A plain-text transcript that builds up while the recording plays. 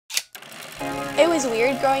It was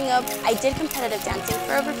weird growing up. I did competitive dancing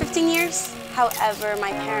for over 15 years. However, my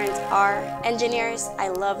parents are engineers. I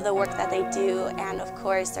love the work that they do and of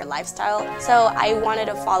course their lifestyle. So I wanted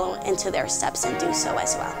to follow into their steps and do so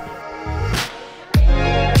as well.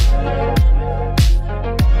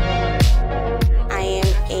 I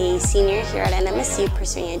am a senior here at NMSU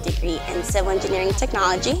pursuing a degree in civil engineering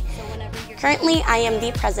technology. Currently, I am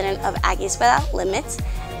the president of Aggies Without Limits,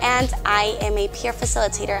 and I am a peer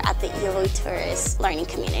facilitator at the Evo Tourist Learning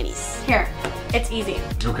Communities. Here, it's easy.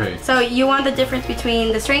 Okay. So you want the difference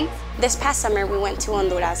between the strengths? This past summer, we went to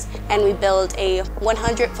Honduras and we built a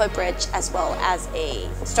 100-foot bridge as well as a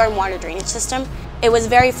stormwater drainage system. It was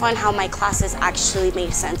very fun how my classes actually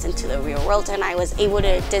made sense into the real world, and I was able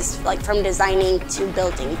to, from designing to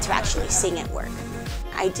building to actually seeing it work.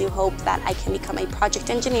 I do hope that I can become a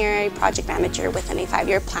project engineer, a project manager within a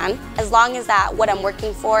 5-year plan. As long as that what I'm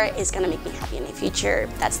working for is going to make me happy in the future,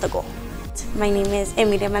 that's the goal. My name is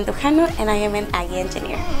Emilia Mandujano and I am an Aggie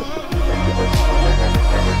engineer.